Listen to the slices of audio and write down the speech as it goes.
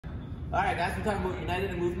All right, guys, we're talking about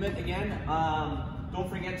United in Movement again. Don't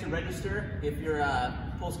forget to register if you're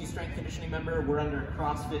a Polsky Strength Conditioning member. We're under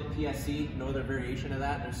CrossFit PSC, no other variation of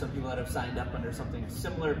that. There's some people that have signed up under something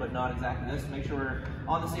similar, but not exactly this. Make sure we're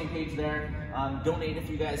on the same page there. Donate if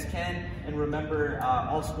you guys can, and remember,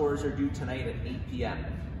 all scores are due tonight at 8 p.m.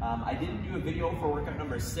 I didn't do a video for workout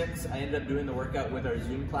number 6. I ended up doing the workout with our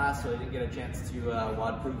Zoom class, so I didn't get a chance to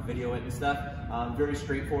WoD-proof video it and stuff. Very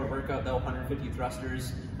straightforward workout though, 150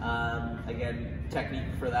 thrusters. Again,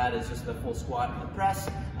 technique for that is just the full squat and the press.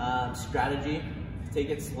 Strategy, take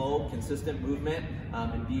it slow, consistent movement,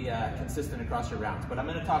 and be consistent across your rounds. But I'm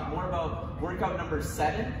gonna talk more about workout number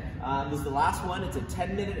 7. This is the last one. It's a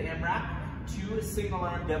 10-minute AMRAP. 2 single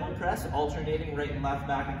arm devil press, alternating right and left,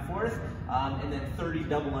 back and forth, and then 30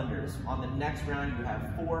 double unders. On the next round, you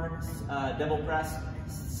have 4 devil press,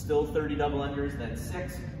 still 30 double unders, then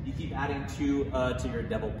 6. You keep adding 2 to your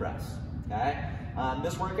devil press, okay?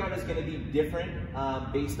 This workout is gonna be different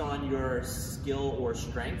based on your skill or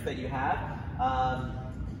strength that you have.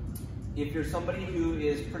 If you're somebody who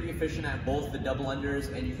is pretty efficient at both the double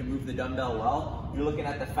unders and you can move the dumbbell well, you're looking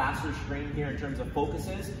at the faster strain here in terms of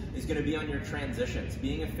focuses is going to be on your transitions,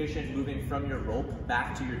 being efficient moving from your rope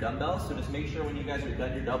back to your dumbbell. So just make sure when you guys are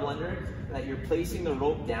done your double under that you're placing the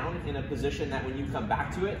rope down in a position that when you come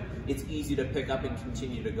back to it, it's easy to pick up and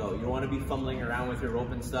continue to go. You don't want to be fumbling around with your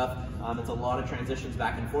rope and stuff. It's a lot of transitions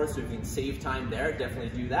back and forth, so if you can save time there, definitely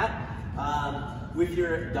do that. With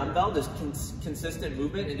your dumbbell, just consistent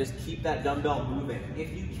movement and just keep that dumbbell moving.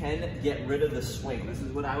 If you can, get rid of the swing. This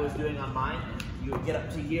is what I was doing on mine. You would get up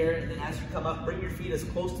to here, and then as you come up, bring your feet as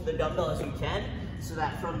close to the dumbbell as you can, so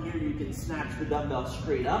that from here you can snatch the dumbbell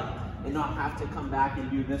straight up and not have to come back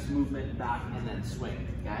and do this movement back and then swing,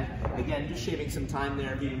 okay? Again, just shaving some time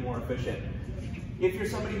there, being more efficient. If you're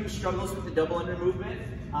somebody who struggles with the double under movement,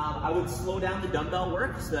 I would slow down the dumbbell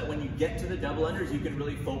work so that when you get to the double unders, you can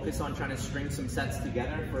really focus on trying to string some sets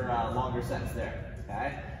together for longer sets there,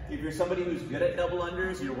 okay? If you're somebody who's good at double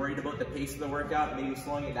unders, you're worried about the pace of the workout, maybe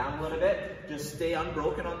slowing it down a little bit, just stay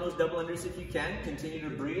unbroken on those double unders if you can, continue to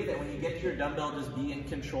breathe, and when you get to your dumbbell, just be in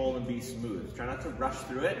control and be smooth. Try not to rush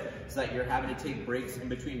through it so that you're having to take breaks in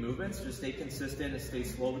between movements. Just stay consistent and stay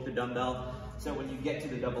slow with the dumbbell, so when you get to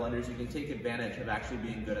the double unders, you can take advantage of actually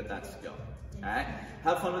being good at that skill. All right?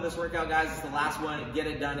 Have fun with this workout, guys. It's the last one. Get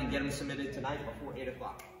it done and get them submitted tonight before 8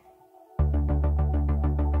 o'clock.